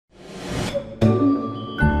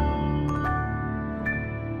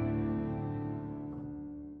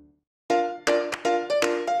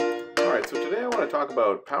talk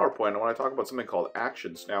about PowerPoint, I want to talk about something called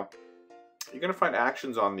actions. Now, you're going to find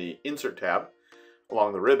actions on the Insert tab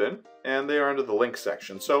along the ribbon, and they are under the Link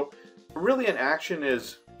section. So really an action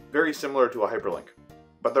is very similar to a hyperlink,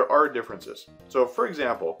 but there are differences. So for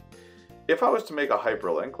example, if I was to make a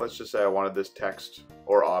hyperlink, let's just say I wanted this text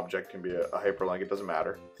or object, can be a hyperlink, it doesn't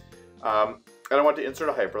matter. And I want to insert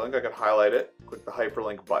a hyperlink, I could highlight it, click the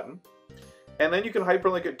hyperlink button, and then you can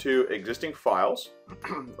hyperlink it to existing files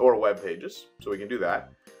or web pages. So we can do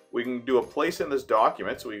that. We can do a place in this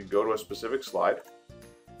document, so we can go to a specific slide.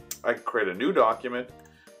 I can create a new document,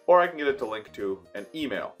 or I can get it to link to an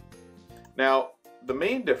email. Now, the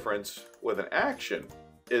main difference with an action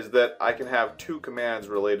is that I can have two commands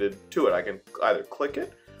related to it. I can either click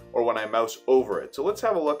it or when I mouse over it. So let's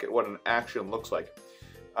have a look at what an action looks like.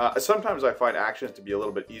 Sometimes I find actions to be a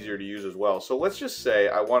little bit easier to use as well. So let's just say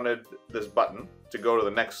I wanted this button to go to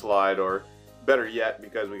the next slide, or better yet,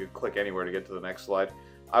 because we could click anywhere to get to the next slide,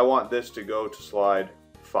 I want this to go to slide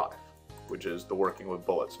 5, which is the working with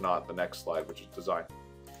bullets, not the next slide, which is design.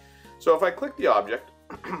 So if I click the object,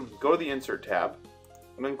 go to the Insert tab,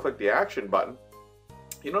 and then click the Action button,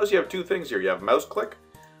 you notice you have two things here. You have mouse click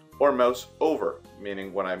or mouse over,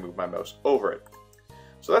 meaning when I move my mouse over it.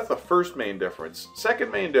 So that's the first main difference.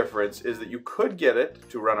 Second main difference is that you could get it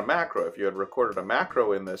to run a macro. If you had recorded a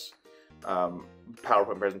macro in this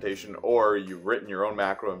PowerPoint presentation, or you've written your own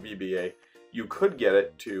macro in VBA, you could get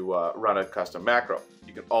it to run a custom macro.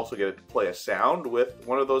 You can also get it to play a sound with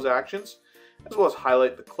one of those actions, as well as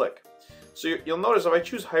highlight the click. So you'll notice if I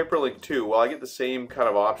choose hyperlink to, well, I get the same kind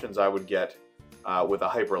of options I would get with a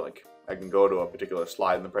hyperlink. I can go to a particular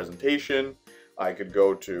slide in the presentation, I could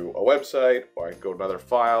go to a website, or I could go to another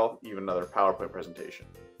file, even another PowerPoint presentation.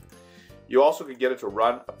 You also could get it to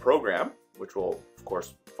run a program, which will, of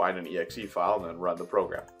course, find an exe file and then run the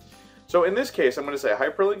program. So in this case, I'm going to say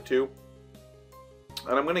hyperlink to,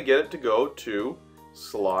 and I'm going to get it to go to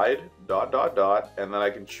slide ... and then I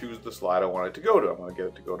can choose the slide I want it to go to. I'm going to get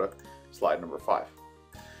it to go to slide number 5.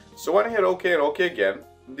 So when I hit OK and OK again,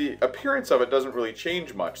 the appearance of it doesn't really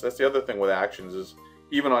change much. That's the other thing with actions is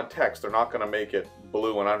even on text, they're not going to make it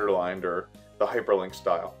blue and underlined or the hyperlink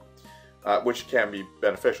style, which can be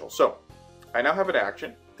beneficial. So I now have an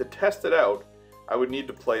action. To test it out, I would need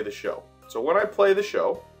to play the show. So when I play the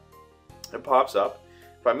show, it pops up.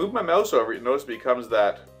 If I move my mouse over, you notice it becomes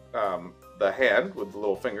that the hand with the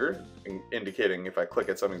little finger indicating if I click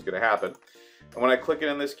it, something's going to happen. And when I click it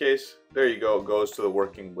in this case, there you go, it goes to the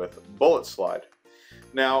working with bullet slide.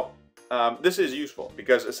 Now, this is useful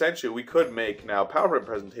because essentially we could make now PowerPoint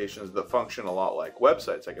presentations that function a lot like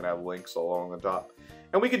websites. I can have links along the top.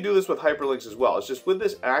 And we could do this with hyperlinks as well. It's just with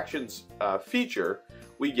this actions feature,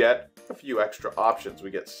 we get a few extra options.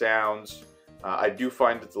 We get sounds. I do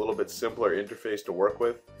find it's a little bit simpler interface to work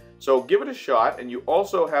with. So give it a shot, and you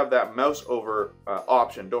also have that mouse over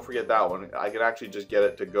option. Don't forget that one. I can actually just get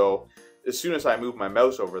it to go as soon as I move my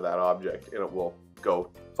mouse over that object, and it will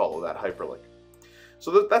go follow that hyperlink.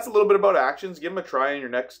 So that's a little bit about actions. Give them a try in your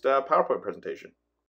next PowerPoint presentation.